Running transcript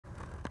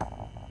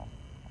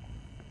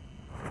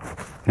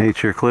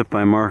Nature clip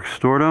by Mark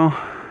Storto.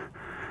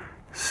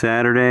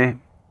 Saturday,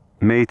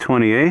 May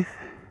 28th.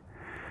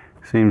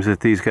 Seems that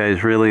these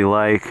guys really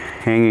like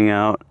hanging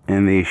out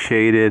in the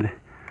shaded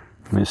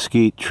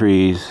mesquite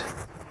trees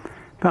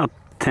about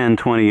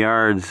 10-20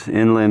 yards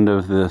inland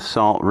of the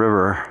Salt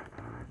River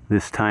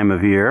this time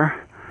of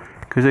year,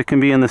 because it can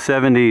be in the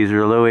 70s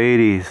or low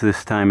 80s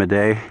this time of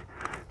day.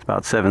 It's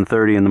about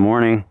 7:30 in the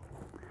morning.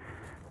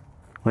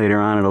 Later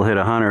on it'll hit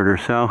 100 or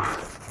so.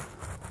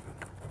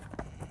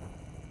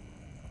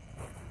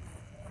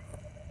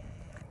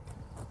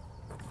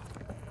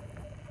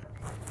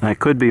 I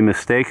could be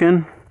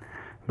mistaken,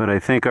 but I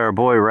think our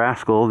boy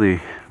Rascal, the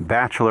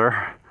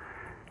bachelor,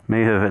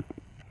 may have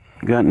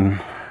gotten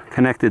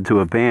connected to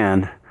a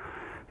band.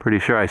 Pretty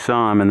sure I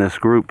saw him in this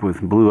group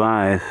with blue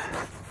eyes.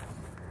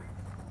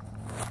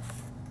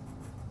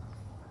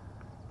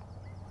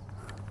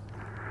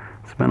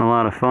 It's been a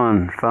lot of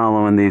fun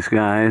following these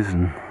guys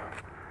and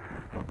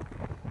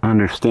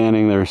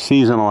understanding their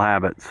seasonal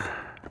habits.